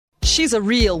She's a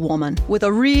real woman with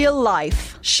a real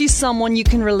life. She's someone you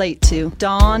can relate to.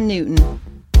 Dawn Newton.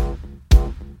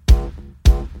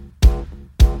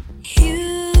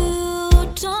 You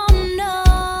don't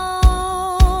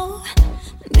know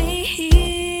me.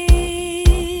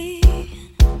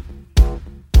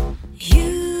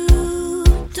 You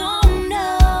don't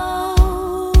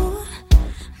know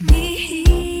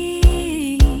me.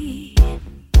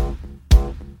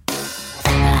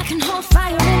 I can hold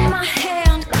fire in my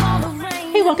hand.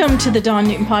 Hey, welcome to the Dawn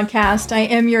Newton Podcast. I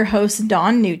am your host,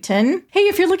 Dawn Newton. Hey,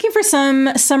 if you're looking for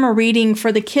some summer reading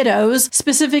for the kiddos,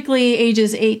 specifically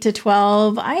ages 8 to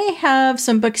 12, I have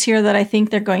some books here that I think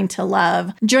they're going to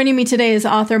love. Joining me today is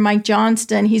author Mike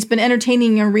Johnston. He's been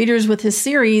entertaining young readers with his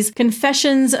series,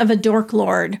 Confessions of a Dork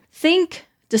Lord. Think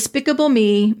Despicable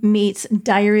Me meets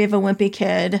Diary of a Wimpy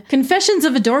Kid. Confessions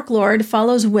of a Dork Lord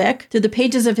follows Wick through the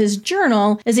pages of his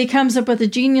journal as he comes up with a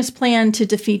genius plan to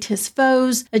defeat his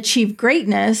foes, achieve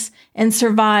greatness, and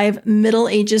survive Middle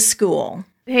Ages school.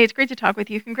 Hey, it's great to talk with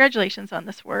you. Congratulations on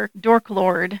this work, Dork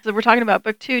Lord. So we're talking about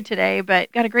book 2 today,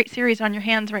 but got a great series on your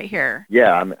hands right here.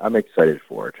 Yeah, I'm excited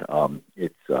for it.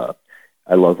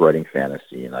 I love writing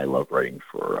fantasy, and I love writing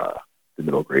for the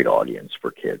middle grade audience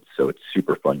for kids. So it's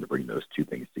super fun to bring those two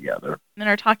things together. And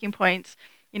our talking points,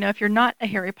 if you're not a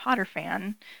Harry Potter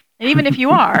fan, and even if you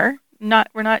are,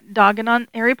 we're not dogging on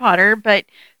Harry Potter, but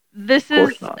this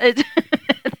is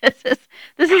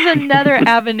this is another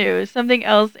avenue, something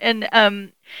else. And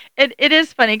it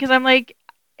is funny because I'm like,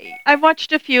 I've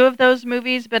watched a few of those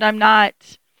movies, but I'm not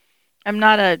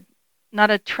a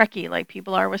Trekkie like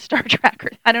people are with Star Trek.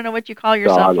 Or I don't know what you call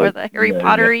yourself, or the Harry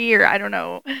Pottery, or I don't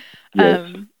know.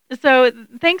 Yes. So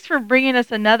thanks for bringing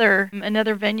us another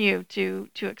venue to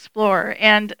explore.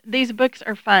 And these books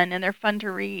are fun, and they're fun to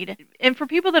read. And for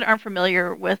people that aren't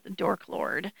familiar with Dork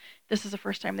Lord, this is the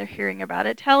first time they're hearing about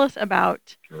it. Tell us about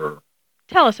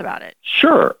it.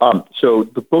 Sure. So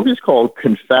the book is called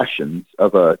Confessions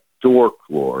of a Dork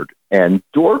Lord, and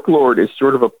Dork Lord is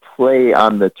sort of a play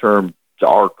on the term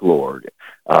Dark Lord,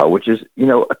 which is,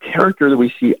 a character that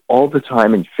we see all the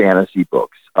time in fantasy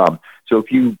books. So if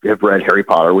you have read Harry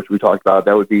Potter, which we talked about,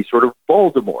 that would be sort of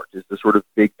Voldemort is the sort of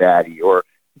big baddie. Or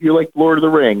if you like Lord of the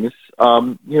Rings,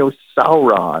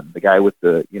 Sauron, the guy with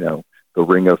the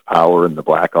ring of power and the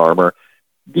black armor.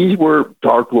 These were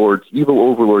Dark Lords, evil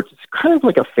overlords. It's kind of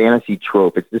like a fantasy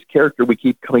trope. It's this character we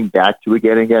keep coming back to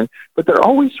again and again, but they're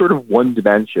always sort of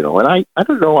one-dimensional. And I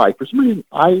don't know, for some reason,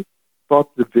 I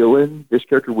thought the villain, this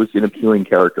character, was an appealing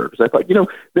character, because I thought,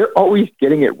 they're always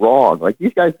getting it wrong. Like,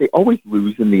 these guys, they always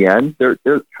lose in the end. They're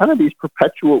kind of these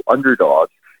perpetual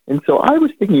underdogs. And so I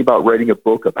was thinking about writing a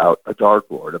book about a Dark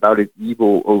Lord, about an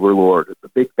evil overlord, a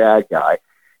big bad guy.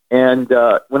 And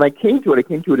when I came to it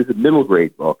as a middle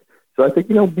grade book. So I think,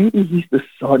 maybe he's the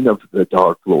son of the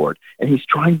Dark Lord, and he's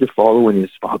trying to follow in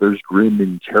his father's grim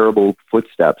and terrible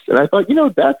footsteps. And I thought,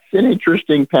 that's an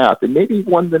interesting path, and maybe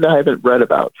one that I haven't read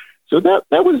about. So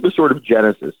that was the sort of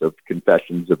genesis of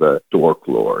Confessions of a Dork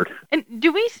Lord. And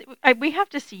do we have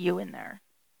to see you in there?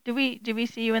 Do we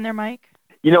see you in there, Mike?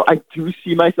 I do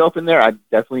see myself in there. I'm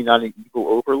definitely not an evil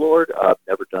overlord. I've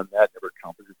never done that, never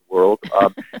conquered the world.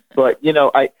 But,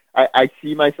 I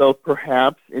see myself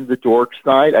perhaps in the dork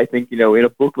side. I think, in a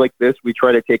book like this, we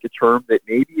try to take a term that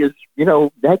maybe is,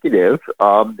 negative.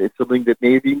 It's something that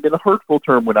may have even been a hurtful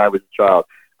term when I was a child.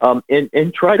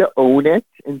 And try to own it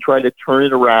and try to turn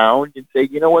it around and say,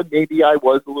 maybe I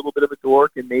was a little bit of a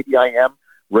dork, and maybe I am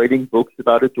writing books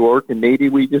about a dork, and maybe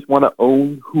we just want to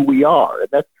own who we are. And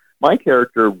that's my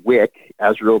character, Wick,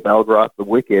 Azrael Balgroth the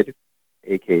Wicked,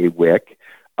 a.k.a. Wick,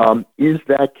 is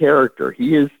that character.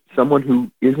 He is someone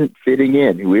who isn't fitting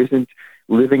in, who isn't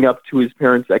living up to his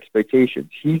parents'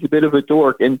 expectations. He's a bit of a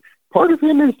dork, and part of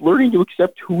him is learning to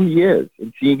accept who he is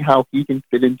and seeing how he can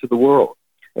fit into the world.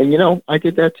 And, I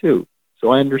did that too,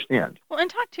 so I understand. Well, and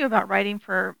talk to you about writing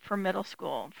for middle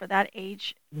school, for that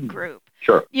age group.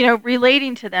 Sure.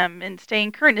 Relating to them and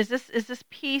staying current. Is this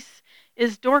piece,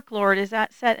 is Dork Lord, is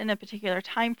that set in a particular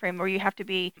time frame where you have to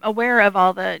be aware of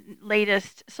all the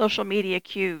latest social media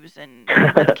cues and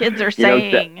what kids are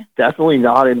saying? Definitely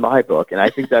not in my book, and I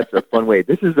think that's a fun way.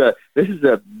 This is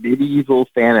a medieval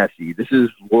fantasy. This is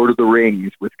Lord of the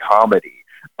Rings with comedy.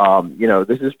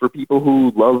 This is for people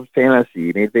who love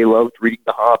fantasy. Maybe they loved reading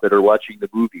The Hobbit or watching the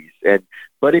movies.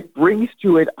 But it brings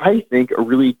to it, I think, a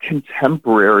really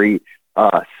contemporary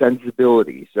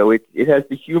sensibility. So it has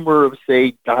the humor of,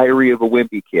 say, Diary of a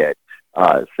Wimpy Kid,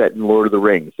 set in Lord of the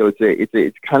Rings. So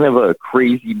it's kind of a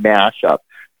crazy mashup.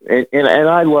 And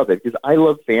I love it because I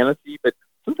love fantasy, but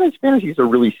sometimes fantasies are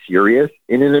really serious.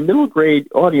 And in a middle grade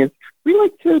audience, we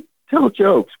like to tell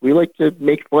jokes. We like to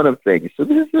make fun of things. So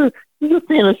this is a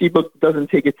fantasy book that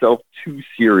doesn't take itself too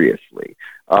seriously.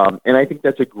 And I think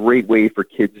that's a great way for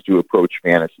kids to approach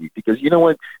fantasy because, you know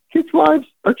what? Kids' lives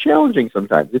are challenging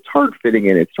sometimes. It's hard fitting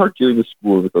in. It's hard dealing with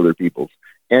school and with other people's.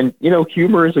 And, you know,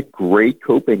 humor is a great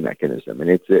coping mechanism. And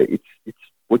it's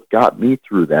what got me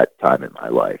through that time in my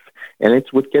life. And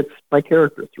it's what gets my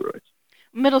character through it.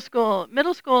 Middle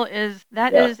school is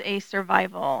a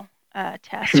survival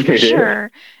test for sure.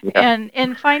 Yeah.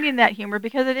 And finding that humor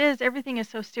because everything is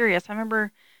so serious. I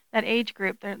remember that age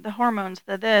group, the hormones,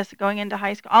 going into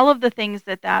high school, all of the things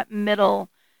that middle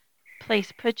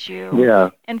place puts you. Yeah.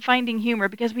 And finding humor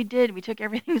because we took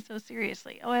everything so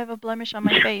seriously. Oh, I have a blemish on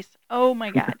my face. Oh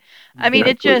my God. I mean,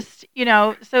 it just, you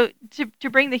know, so to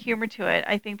bring the humor to it,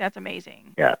 I think that's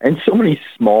amazing. Yeah. And so many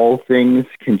small things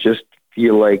can just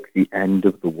feel like the end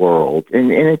of the world.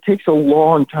 And it takes a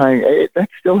long time. That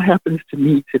still happens to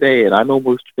me today, and I'm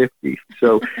almost 50.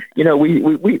 So, you know, we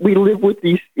live with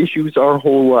these issues our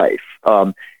whole life.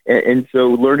 And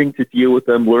so learning to deal with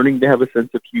them, learning to have a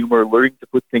sense of humor, learning to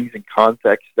put things in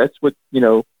context, that's what, you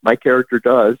know, my character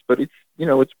does. But it's, you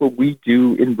know, it's what we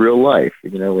do in real life,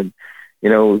 you know, and, you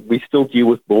know, we still deal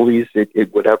with bullies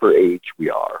at whatever age we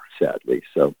are, sadly.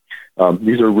 So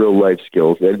these are real life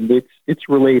skills, and it's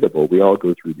relatable. We all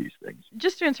go through these things.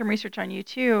 Just doing some research on you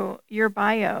too, your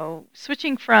bio,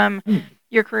 switching from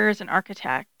your career as an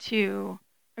architect to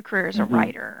a career as a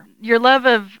writer, your love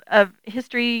of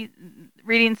history,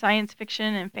 reading science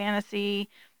fiction and fantasy.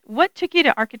 What took you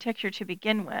to architecture to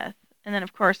begin with? And then,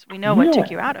 of course, we know what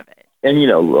took you out of it. And, you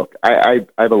know, look, I'm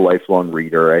a lifelong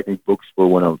reader. I think books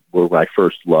were my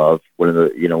first love. One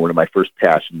of my first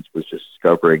passions was just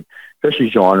discovering,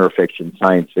 especially genre fiction,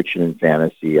 science fiction, and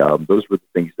fantasy. Those were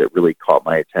the things that really caught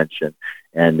my attention.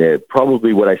 And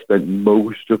probably what I spent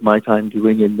most of my time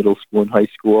doing in middle school and high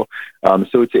school.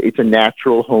 So it's a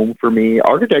natural home for me.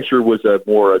 Architecture was a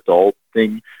more adult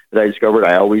thing that I discovered.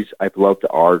 I've loved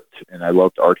art, and I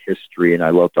loved art history, and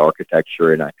I loved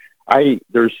architecture, and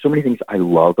there's so many things I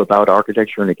love about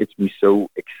architecture, and it gets me so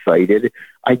excited.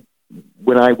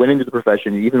 When I went into the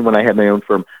profession, even when I had my own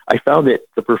firm, I found that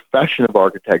the profession of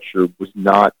architecture was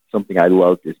not something I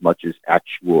loved as much as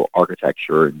actual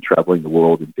architecture and traveling the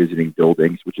world and visiting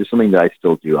buildings, which is something that I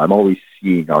still do. I'm always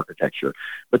seeing architecture.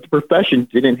 But the profession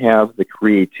didn't have the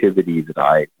creativity that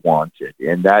I wanted,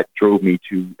 and that drove me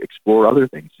to explore other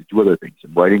things, to do other things,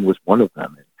 and writing was one of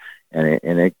them. And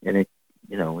it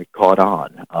you know, it caught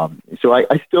on. So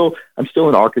I'm still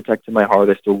an architect in my heart.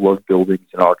 I still love buildings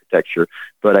and architecture,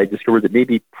 but I discovered that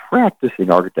maybe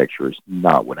practicing architecture is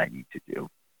not what I need to do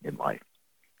in life.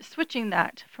 Switching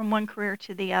that from one career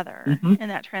to the other in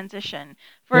that transition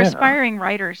for aspiring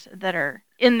writers that are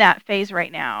in that phase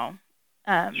right now,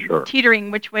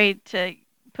 teetering which way to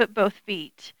put both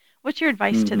feet. What's your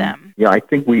advice to them? Yeah, I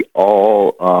think we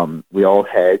all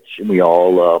hedge, and we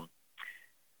all,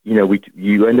 you know,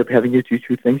 you end up having to do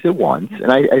two things at once,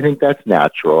 and I think that's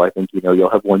natural. I think, you know, you'll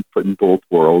have one foot in both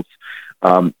worlds,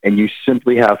 and you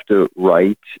simply have to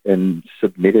write and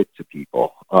submit it to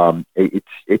people.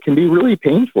 It can be really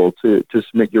painful to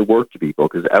submit your work to people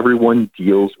because everyone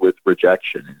deals with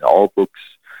rejection, and all books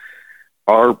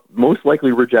are most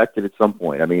likely rejected at some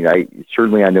point. I mean, I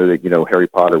know that, you know, Harry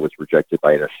Potter was rejected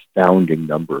by an astounding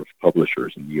number of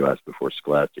publishers in the U.S. before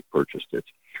Scholastic purchased it.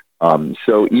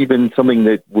 So even something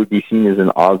that would be seen as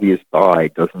an obvious buy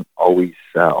doesn't always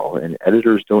sell, and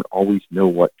editors don't always know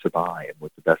what to buy and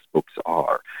what the best books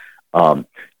are.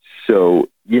 So,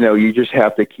 you know, you just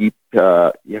have to keep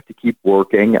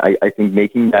working. I think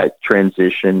making that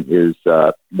transition is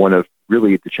one of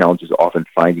really the challenges, often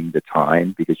finding the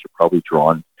time, because you're probably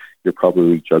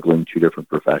juggling two different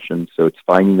professions. So it's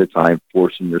finding the time,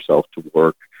 forcing yourself to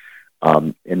work,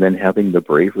 and then having the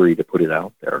bravery to put it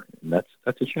out there. And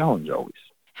that's a challenge always.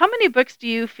 How many books do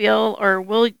you feel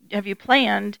have you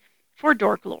planned for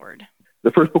Dork Lord?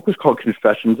 The first book was called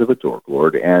Confessions of a Dork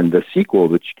Lord, and the sequel,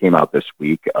 which came out this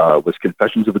week, was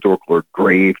Confessions of a Dork Lord,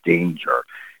 Grave Danger.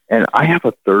 And I have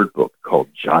a third book called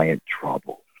Giant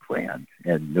Trouble planned,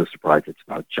 and no surprise, it's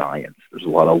about giants. There's a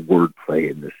lot of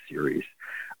wordplay in this series.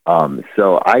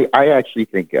 So I actually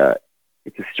think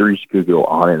it's a series you could go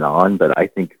on, but I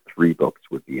think 3 books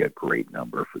would be a great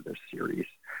number for this series,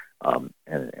 and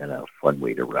a fun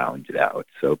way to round it out.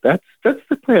 So that's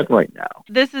the plan right now.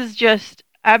 This is just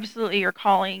absolutely your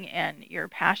calling and your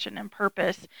passion and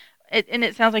purpose. And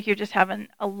it sounds like you're just having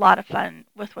a lot of fun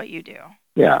with what you do.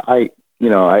 Yeah,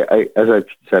 as I've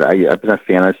said, I've been a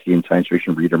fantasy and science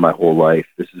fiction reader my whole life.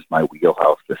 This is my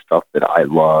wheelhouse, the stuff that I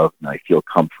love and I feel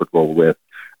comfortable with.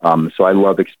 So I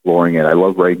love exploring it. I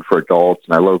love writing for adults,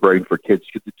 and I love writing for kids,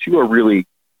 because the two are really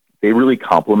they really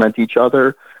complement each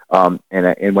other.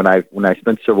 And when I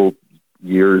spent several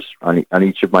years on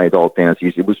each of my adult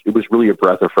fantasies, it was really a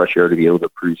breath of fresh air to be able to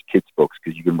produce kids books,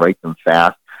 because you can write them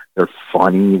fast. They're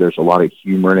funny. There's a lot of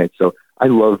humor in it. So I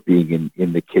love being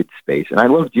in the kids space, and I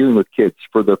love dealing with kids.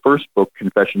 For the first book,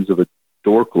 Confessions of a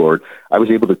Dork Lord, I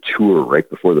was able to tour right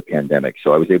before the pandemic.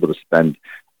 So I was able to spend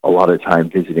a lot of time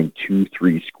visiting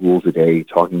 2-3 schools a day,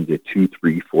 talking to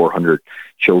 200-400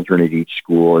 children at each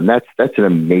school. And that's an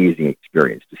amazing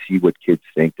experience, to see what kids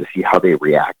think, to see how they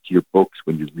react to your books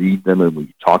when you read them and when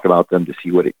you talk about them, to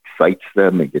see what excites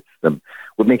them and gets them,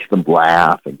 what makes them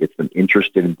laugh and gets them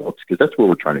interested in books, because that's what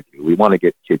we're trying to do. We want to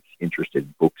get kids interested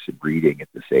in books and reading at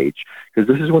this age, because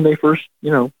this is when they first,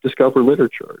 discover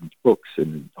literature and books,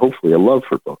 and hopefully a love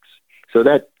for books. So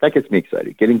that gets me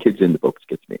excited. Getting kids into books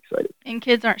gets me excited. And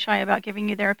kids aren't shy about giving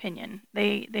you their opinion.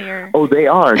 They are. Oh, they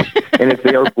aren't. And if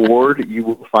they are bored, you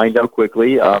will find out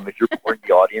quickly. If you're bored in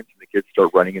the audience and the kids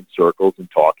start running in circles and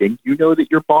talking, you know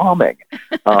that you're bombing.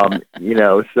 So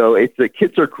the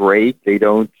kids are great. They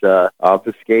don't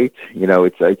obfuscate.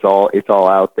 It's all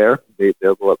out there.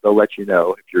 They'll let you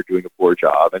know if you're doing a poor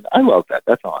job, and I love that.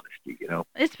 That's honesty.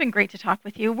 It's been great to talk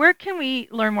with you. Where can we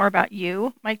learn more about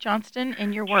you, Mike Johnston,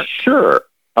 and your work? Sure.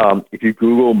 If you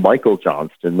Google Michael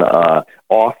Johnston,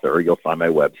 author, you'll find my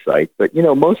website. But,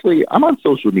 mostly I'm on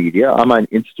social media. I'm on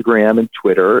Instagram and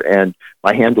Twitter, and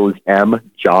my handle is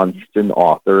M Johnston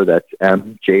Author. That's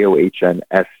MJOHNSTON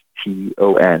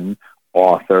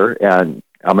author. And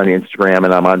I'm on Instagram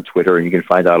and I'm on Twitter, and you can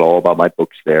find out all about my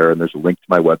books there. And there's a link to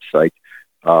my website.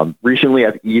 Recently,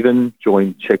 I've even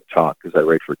joined TikTok because I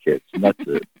write for kids, and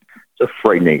it's a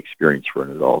frightening experience for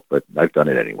an adult, but I've done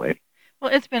it anyway.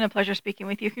 Well, it's been a pleasure speaking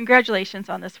with you. Congratulations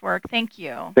on this work. Thank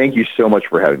you. Thank you so much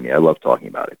for having me. I love talking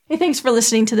about it. Hey, thanks for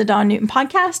listening to the Dawn Newton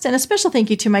podcast, and a special thank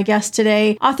you to my guest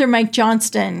today, author Mike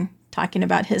Johnston, talking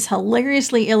about his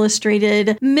hilariously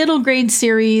illustrated middle grade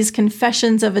series,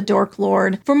 Confessions of a Dork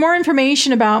Lord. For more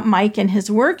information about Mike and his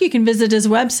work, you can visit his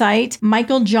website,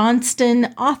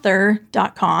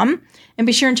 michaeljohnstonauthor.com. And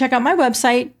be sure and check out my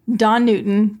website,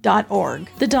 dawnnewton.org.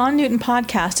 The Dawn Newton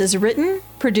podcast is written,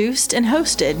 produced, and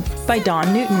hosted by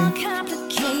Dawn Newton.